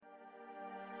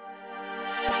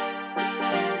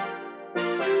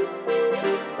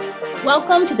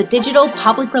Welcome to the Digital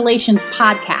Public Relations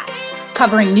Podcast,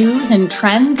 covering news and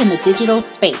trends in the digital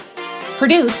space.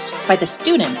 Produced by the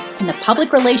students in the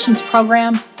Public Relations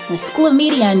program in the School of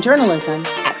Media and Journalism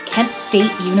at Kent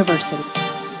State University.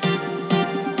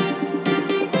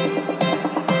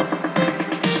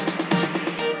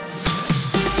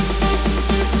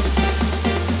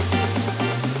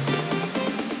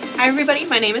 Hi everybody,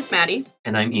 my name is Maddie.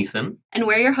 And I'm Ethan. And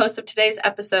we're your hosts of today's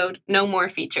episode, No More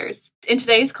Features. In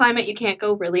today's climate, you can't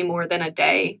go really more than a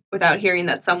day without hearing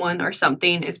that someone or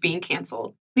something is being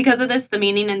canceled. Because of this, the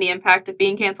meaning and the impact of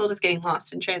being canceled is getting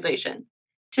lost in translation.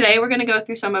 Today, we're going to go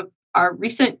through some of our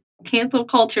recent cancel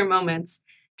culture moments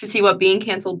to see what being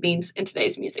canceled means in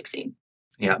today's music scene.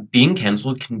 Yeah, being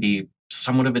canceled can be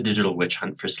somewhat of a digital witch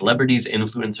hunt for celebrities,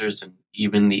 influencers, and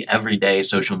even the everyday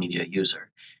social media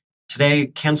user. Today,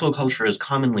 cancel culture is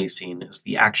commonly seen as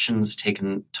the actions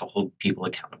taken to hold people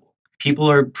accountable. People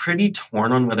are pretty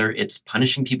torn on whether it's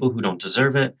punishing people who don't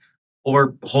deserve it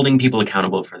or holding people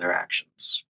accountable for their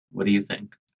actions. What do you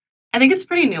think? I think it's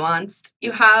pretty nuanced.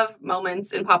 You have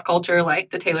moments in pop culture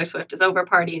like the Taylor Swift is Over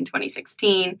party in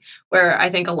 2016, where I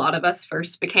think a lot of us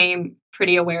first became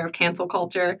pretty aware of cancel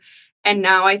culture. And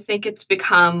now I think it's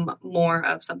become more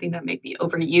of something that may be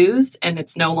overused and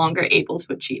it's no longer able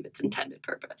to achieve its intended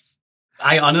purpose.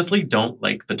 I honestly don't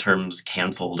like the terms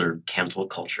canceled or cancel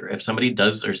culture. If somebody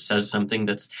does or says something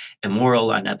that's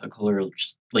immoral, unethical, or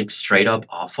just like straight up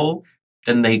awful,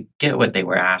 then they get what they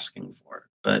were asking for.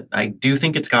 But I do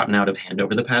think it's gotten out of hand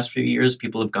over the past few years.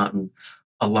 People have gotten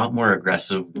a lot more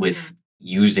aggressive with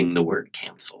using the word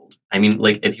canceled. I mean,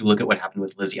 like if you look at what happened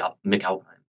with Lizzie McAlpine.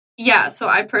 Yeah, so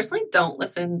I personally don't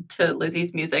listen to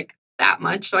Lizzie's music that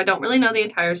much, so I don't really know the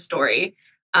entire story.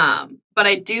 But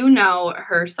I do know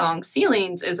her song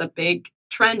Ceilings is a big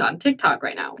trend on TikTok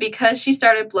right now. Because she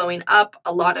started blowing up,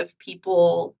 a lot of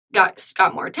people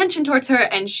got more attention towards her,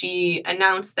 and she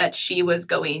announced that she was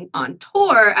going on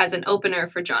tour as an opener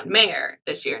for John Mayer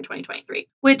this year in 2023,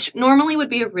 which normally would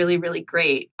be a really, really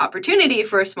great opportunity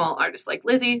for a small artist like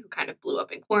Lizzie, who kind of blew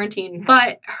up in quarantine.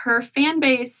 But her fan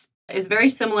base is very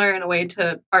similar in a way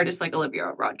to artists like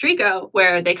Olivia Rodrigo,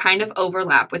 where they kind of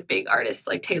overlap with big artists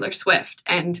like Taylor Swift.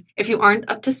 And if you aren't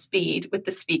up to speed with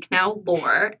the Speak Now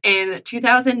lore, in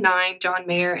 2009, John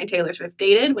Mayer and Taylor Swift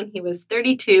dated when he was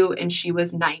 32 and she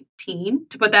was 19.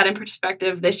 To put that in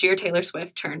perspective, this year Taylor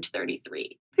Swift turned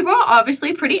 33. People are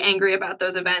obviously pretty angry about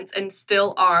those events and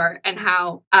still are, and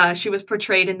how she was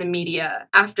portrayed in the media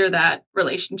after that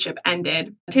relationship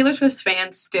ended. Taylor Swift's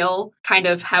fans still kind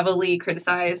of heavily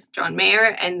criticize John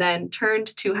Mayer and then turned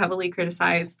to heavily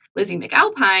criticize Lizzie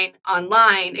McAlpine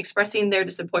online, expressing their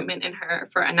disappointment in her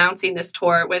for announcing this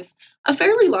tour with a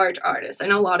fairly large artist. I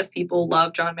know a lot of people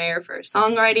love John Mayer for his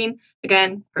songwriting.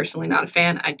 Again, personally not a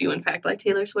fan. I do, in fact, like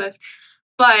Taylor Swift.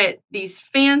 But these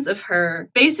fans of her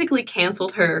basically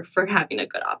canceled her for having a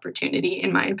good opportunity,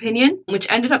 in my opinion, which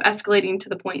ended up escalating to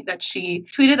the point that she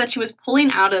tweeted that she was pulling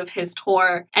out of his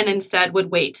tour and instead would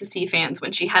wait to see fans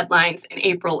when she headlines in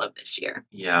April of this year.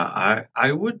 Yeah,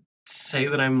 I would say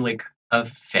that I'm like a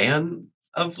fan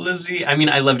of Lizzie. I mean,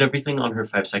 I loved everything on her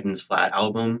 5 Seconds Flat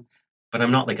album, but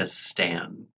I'm not like a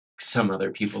stan. Some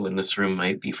other people in this room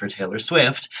might be for Taylor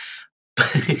Swift.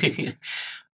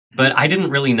 But I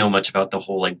didn't really know much about the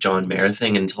whole like John Mayer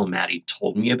thing until Maddie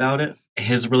told me about it.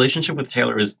 His relationship with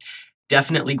Taylor is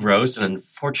definitely gross and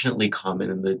unfortunately common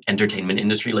in the entertainment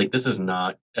industry. Like, this is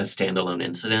not a standalone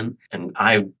incident, and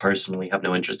I personally have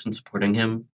no interest in supporting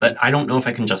him. But I don't know if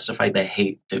I can justify the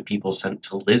hate that people sent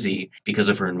to Lizzie because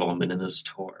of her involvement in this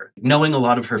tour. Knowing a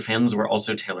lot of her fans were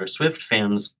also Taylor Swift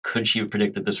fans, could she have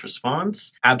predicted this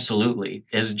response? Absolutely.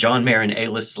 Is John Mayer an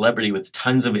A-list celebrity with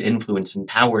tons of influence and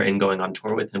power, and going on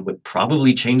tour with him would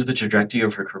probably change the trajectory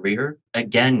of her career?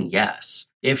 Again, yes.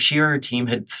 If she or her team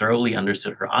had thoroughly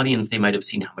understood her audience, they might have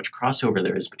seen how much crossover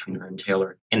there is between her and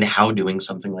Taylor, and how doing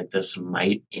something like this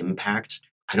might impact,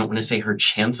 I don't want to say her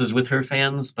chances with her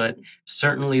fans, but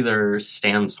certainly their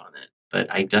stance on it.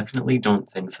 But I definitely don't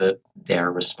think that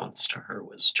their response to her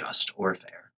was just or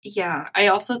fair. Yeah, I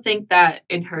also think that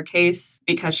in her case,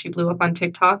 because she blew up on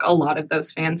TikTok, a lot of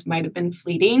those fans might have been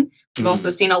fleeting. We've also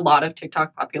seen a lot of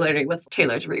TikTok popularity with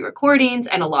Taylor's re-recordings,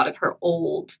 and a lot of her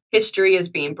old history is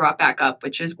being brought back up,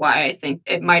 which is why I think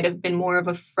it might have been more of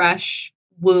a fresh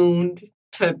wound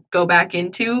to go back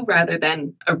into rather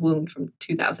than a wound from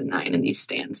 2009 in these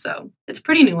stands. So it's a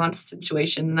pretty nuanced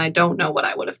situation, and I don't know what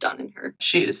I would have done in her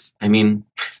shoes. I mean,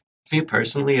 Me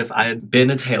personally, if I had been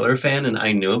a Taylor fan and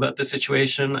I knew about the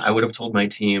situation, I would have told my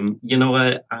team, you know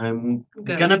what, I'm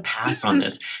gonna pass on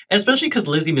this. Especially because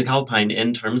Lizzie McAlpine,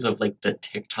 in terms of like the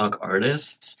TikTok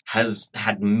artists, has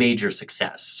had major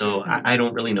success. So I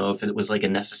don't really know if it was like a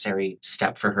necessary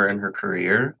step for her in her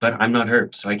career, but I'm not her,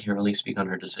 so I can't really speak on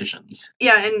her decisions.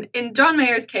 Yeah, and in John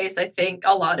Mayer's case, I think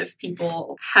a lot of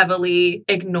people heavily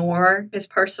ignore his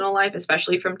personal life,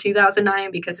 especially from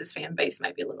 2009, because his fan base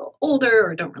might be a little older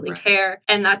or don't really care.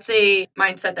 And that's a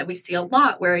mindset that we see a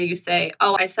lot where you say,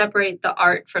 oh, I separate the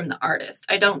art from the artist.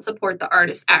 I don't support the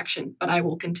artist's action, but I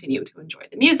will continue to enjoy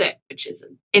the music, which is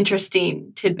an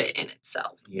interesting tidbit in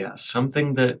itself. Yeah,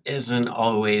 something that isn't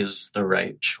always the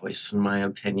right choice, in my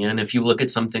opinion. If you look at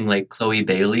something like Chloe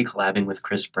Bailey collabing with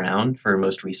Chris Brown for her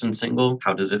most recent single,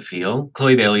 How Does It Feel?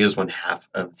 Chloe Bailey is one half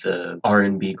of the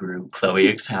R&B group Chloe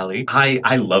X Halle.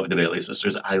 I love the Bailey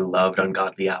sisters. I loved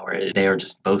Ungodly Hour. They are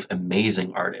just both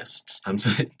amazing artists.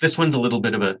 So this one's a little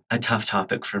bit of a tough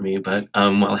topic for me, but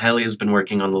while Halle has been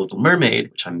working on The Little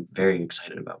Mermaid, which I'm very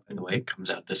excited about, by the way, it comes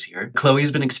out this year,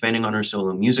 Chloe's been expanding on her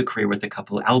solo music career with a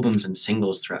couple albums and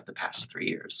singles throughout the past 3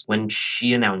 years. When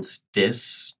she announced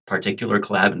this particular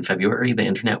collab in February, the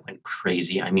internet went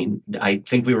crazy. I mean, I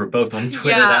think we were both on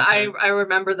Twitter that time. I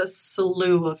remember the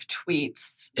slew of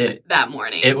tweets that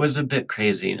morning. It was a bit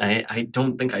crazy. I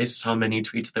don't think I saw many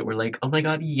tweets that were like, oh my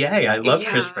god, yay, I love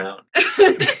Chris Brown.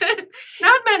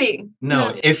 Not many.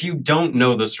 No, if you don't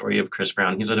know the story of Chris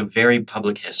Brown, he's had a very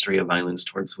public history of violence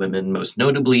towards women. Most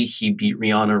notably, he beat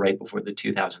Rihanna right before the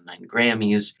 2009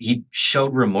 Grammys. He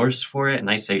showed remorse for it, and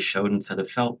I say showed instead of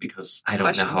felt because I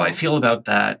don't know how I feel about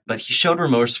that, but he showed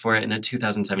remorse for it in a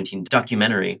 2017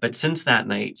 documentary. But since that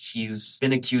night, he's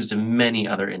been accused of many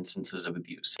other instances of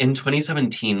abuse. In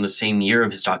 2017, the same year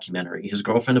of his documentary, his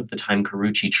girlfriend of the time,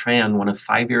 Karrueche Tran, won a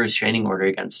 5-year restraining order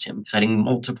against him, citing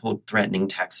multiple threatening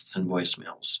texts and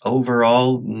voicemails.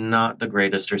 Overall, not the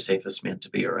greatest or safest man to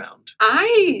be around.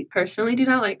 I personally do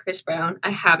not like Chris Brown.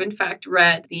 I have, in fact,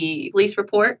 read the police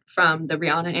report from the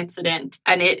Rihanna incident,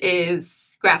 and it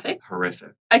is graphic.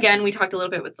 Horrific. Again, we talked a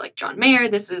little bit with like John Mayer.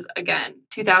 This is, again,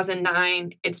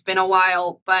 2009. It's been a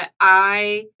while, but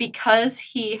because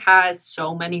he has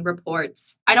so many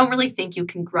reports, I don't really think you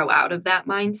can grow out of that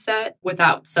mindset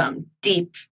without some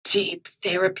deep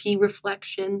therapy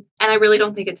reflection. And I really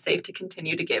don't think it's safe to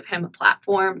continue to give him a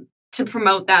platform to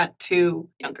promote that to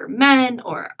younger men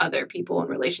or other people in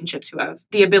relationships who have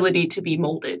the ability to be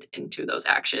molded into those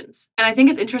actions. And I think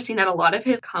it's interesting that a lot of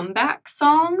his comeback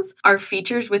songs are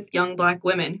features with young Black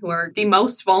women who are the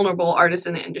most vulnerable artists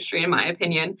in the industry, in my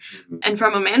opinion. Mm-hmm. And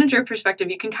from a manager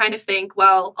perspective, you can kind of think,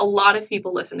 well, a lot of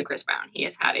people listen to Chris Brown. He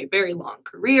has had a very long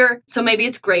career. So maybe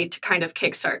it's great to kind of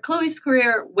kickstart Chloe's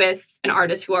career with an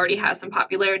artist who already has some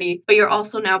popularity, but you're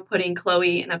also now putting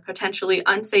Chloe in a potentially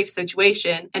unsafe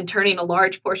situation and turning a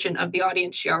large portion of the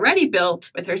audience she already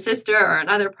built with her sister or in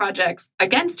other projects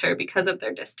against her because of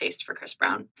their distaste for Chris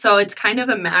Brown. So it's kind of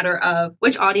a matter of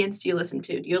which audience do you listen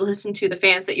to? Do you listen to the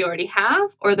fans that you already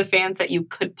have or the fans that you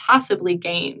could possibly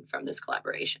gain from this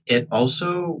collaboration? It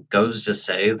also goes to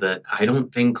say that I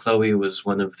don't think Chloe was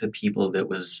one of the people that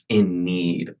was in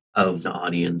need of an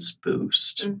audience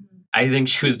boost. Mm-hmm. I think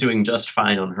she was doing just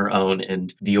fine on her own,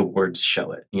 and the awards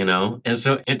show it, you know? And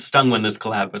so it stung when this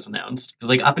collab was announced. Because,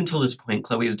 like, up until this point,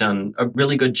 Chloe's done a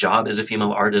really good job as a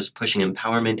female artist pushing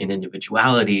empowerment and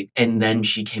individuality, and then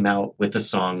she came out with a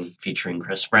song featuring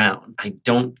Chris Brown. I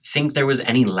don't think there was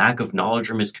any lack of knowledge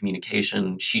or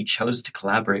miscommunication. She chose to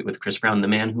collaborate with Chris Brown, the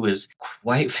man who is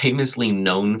quite famously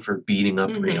known for beating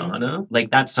up Rihanna.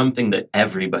 Like, that's something that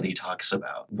everybody talks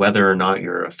about. Whether or not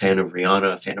you're a fan of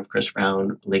Rihanna, a fan of Chris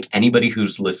Brown, like, anybody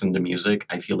who's listened to music,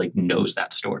 I feel like knows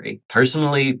that story.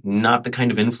 Personally, not the kind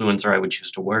of influencer I would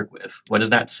choose to work with. What does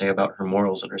that say about her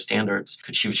morals and her standards?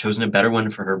 Could she have chosen a better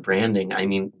one for her branding? I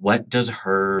mean, what does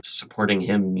her supporting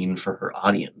him mean for her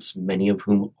audience, many of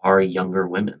whom are younger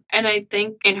women? And I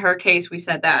think in her case, we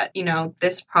said that, you know,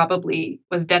 this probably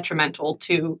was detrimental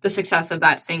to the success of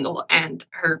that single and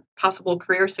her possible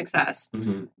career success.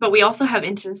 Mm-hmm. But we also have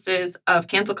instances of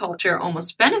cancel culture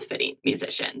almost benefiting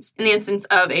musicians. In the instance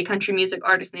of a country music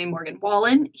artist named Morgan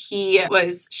Wallen. He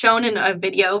was shown in a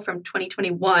video from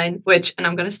 2021, which, and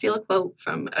I'm going to steal a quote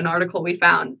from an article we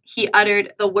found, he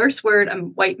uttered the worst word a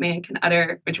white man can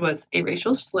utter, which was a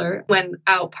racial slur. Slur. When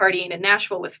out partying in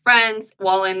Nashville with friends,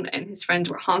 Wallen and his friends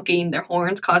were honking their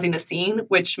horns, causing a scene,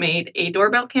 which made a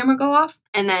doorbell camera go off.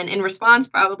 And then in response,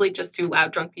 probably just to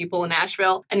loud drunk people in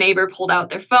Nashville, a neighbor pulled out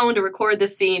their phone to record the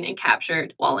scene and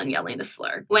captured Wallen yelling the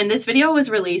slur. When this video was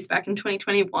released back in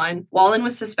 2021, Wallen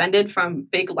was suspended from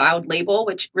Big Loud label,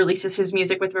 which releases his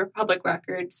music with Republic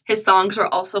Records. His songs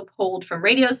were also pulled from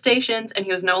radio stations, and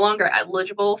he was no longer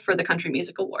eligible for the Country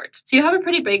Music Awards. So you have a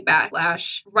pretty big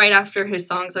backlash right after his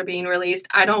songs are being released.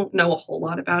 I don't know a whole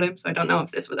lot about him, so I don't know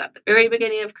if this was at the very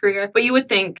beginning of career, but you would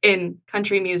think in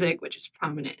country music, which is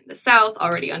prominent in the South,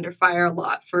 already under fire a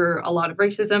lot for a lot of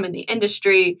racism in the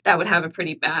industry, that would have a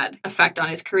pretty bad effect on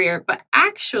his career. But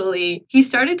actually, he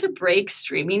started to break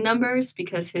streaming numbers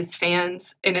because his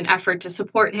fans, in an effort to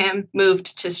support him,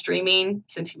 moved to streaming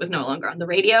since he was no longer on the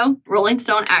radio. Rolling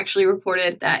Stone actually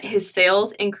reported that his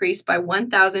sales increased by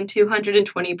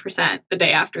 1,220% the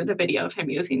day after the video of him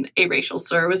using a racial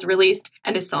slur was released,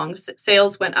 and his song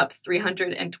sales went up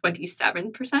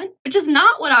 327%, which is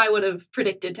not what I would have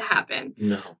predicted to happen.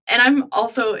 No. And I'm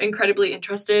also incredibly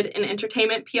interested in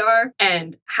entertainment PR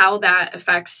and how that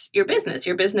affects your business.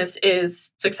 Your business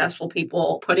is successful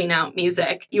people putting out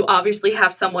music. You obviously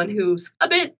have someone who's a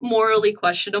bit morally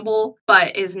questionable,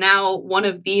 but is now one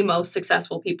of the most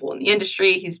successful people in the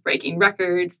industry. He's breaking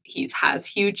records. He has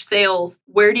huge sales.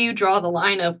 Where do you draw the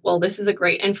line of, well, this is a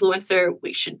great influencer.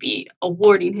 We should be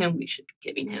awarding him. We should be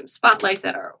giving him spotlights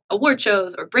at our award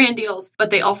shows or brand deals,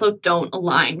 but they also don't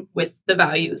align with the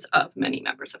values of many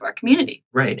members of our community.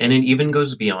 Right. And it even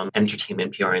goes beyond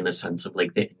entertainment PR in the sense of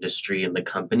like the industry and the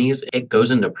companies. It goes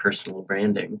into personal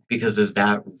branding, because is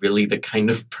that really the kind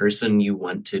of person you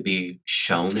want to be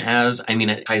shown as? I mean,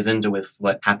 it ties into with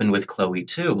what happened with Chloe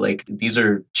too. Like, these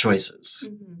are choices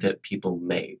that people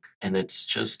make. And it's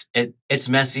just, it's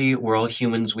messy. We're all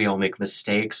humans. We all make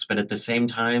mistakes. But at the same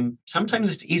time,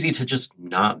 sometimes it's easy to just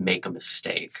not make a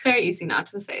mistake. It's very easy not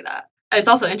to say that. It's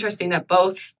also interesting that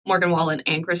both Morgan Wallen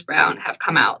and Chris Brown have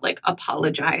come out like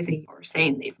apologizing or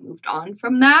saying they've moved on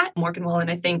from that. Morgan Wallen,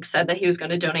 I think, said that he was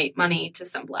going to donate money to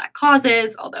some Black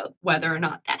causes, although whether or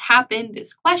not that happened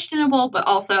is questionable, but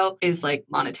also is like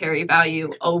monetary value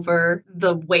over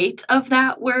the weight of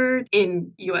that word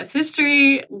in US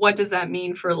history. What does that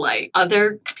mean for like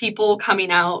other people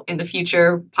coming out in the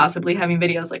future, possibly having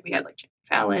videos like we had like Jimmy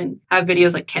Fallon have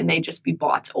videos like, can they just be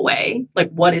bought away? Like,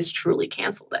 what is truly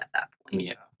canceled at that point?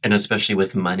 Yeah. And especially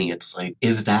with money, it's like,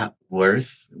 is that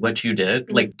worth what you did?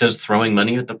 Like, does throwing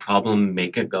money at the problem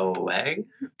make it go away?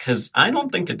 Because I don't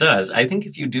think it does. I think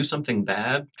if you do something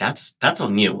bad, that's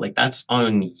on you. Like, that's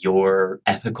on your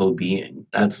ethical being.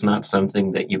 That's not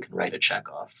something that you can write a check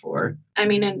off for. I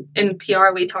mean, in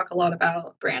PR, we talk a lot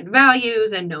about brand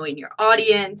values and knowing your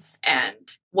audience and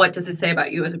what does it say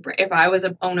about you as a brand? If I was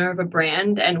an owner of a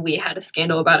brand and we had a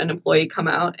scandal about an employee come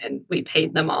out and we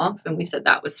paid them off and we said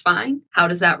that was fine, how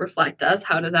does that reflect us?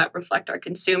 How does that reflect our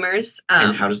consumers?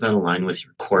 And how does that align with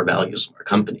your core values of our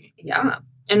company? Yeah.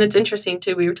 And it's interesting,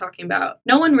 too, we were talking about,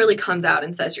 no one really comes out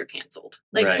and says you're canceled.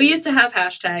 Like, Right. We used to have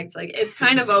hashtags, like, it's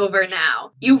kind of over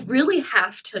now. You really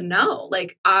have to know.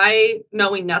 Like, I,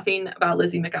 knowing nothing about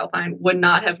Lizzie McAlpine, would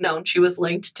not have known she was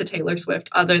linked to Taylor Swift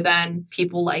other than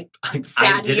people like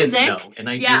sad I didn't music. know, and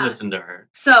I do listen to her.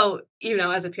 So, you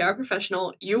know, as a PR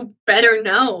professional, you better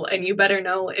know, and you better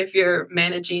know if you're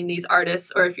managing these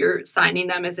artists or if you're signing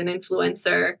them as an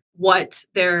influencer, what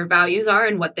their values are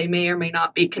and what they may or may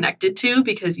not be connected to,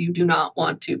 because you do not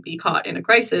want to be caught in a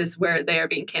crisis where they are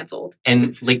being canceled.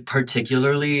 And like,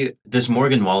 particularly this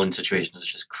Morgan Wallen situation is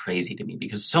just crazy to me,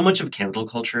 because so much of cancel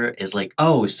culture is like,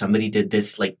 oh, somebody did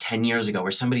this like 10 years ago,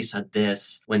 or somebody said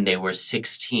this when they were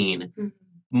 16. Mm-hmm.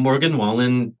 Morgan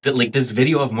Wallen, like this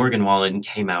video of Morgan Wallen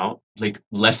came out like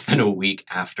less than a week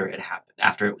after it happened,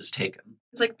 after it was taken.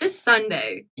 It's like this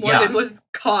Sunday, Morgan was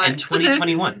caught. In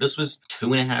 2021. This was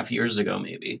 2.5 years ago,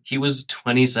 maybe. He was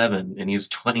 27 and he's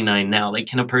 29 now. Like,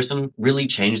 can a person really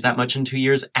change that much in 2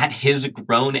 years? At his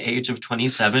grown age of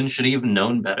 27, should he have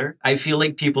known better? I feel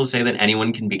like people say that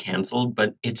anyone can be canceled,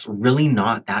 but it's really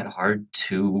not that hard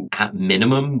to, at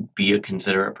minimum, be a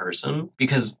considerate person,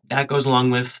 because that goes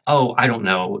along with, oh, I don't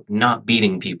know, not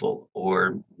beating people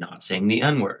or not saying the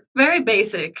N-word. Very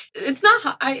basic. It's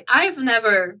not, I've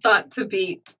never thought to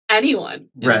beat anyone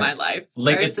in my life,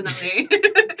 like, personally.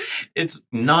 It's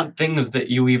not things that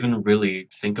you even really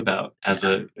think about as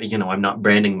a, you know, I'm not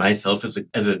branding myself as a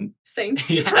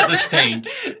saint. As a saint,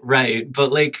 right.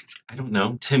 But like, I don't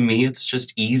know. To me, it's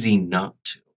just easy not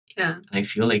to. Yeah. And I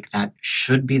feel like that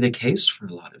should be the case for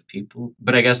a lot of people.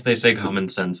 But I guess they say common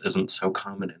sense isn't so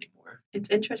common anymore. It's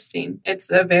interesting.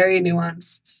 It's a very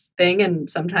nuanced thing, and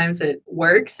sometimes it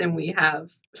works, and we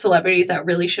have celebrities that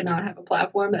really should not have a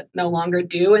platform that no longer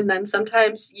do, and then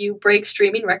sometimes you break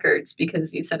streaming records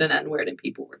because you said an N-word and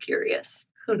people were curious.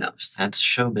 Who knows? That's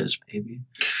showbiz, baby.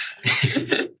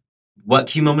 What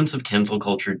key moments of cancel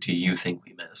culture do you think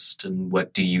we missed? And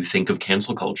what do you think of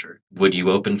cancel culture? Would you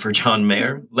open for John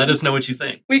Mayer? Let us know what you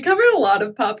think. We covered a lot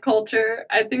of pop culture.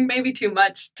 I think maybe too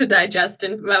much to digest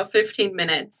in about 15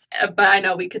 minutes, but I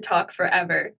know we could talk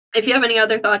forever. If you have any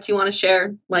other thoughts you want to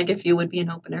share, like if you would be an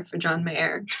opener for John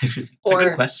Mayer. It's a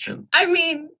good question. I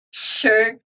mean,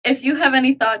 sure. If you have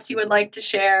any thoughts you would like to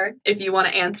share, if you want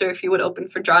to answer if you would open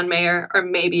for John Mayer, or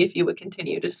maybe if you would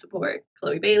continue to support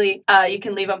Chloe Bailey, you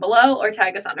can leave them below or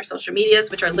tag us on our social medias,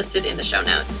 which are listed in the show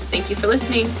notes. Thank you for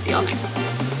listening. See y'all next time.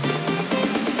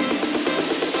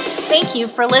 Thank you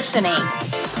for listening.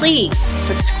 Please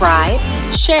subscribe,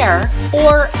 share,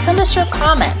 or send us your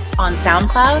comments on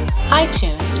SoundCloud,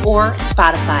 iTunes, or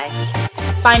Spotify.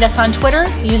 Find us on Twitter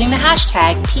using the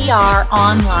hashtag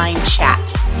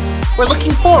PROnlineChat. We're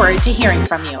looking forward to hearing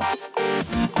from you.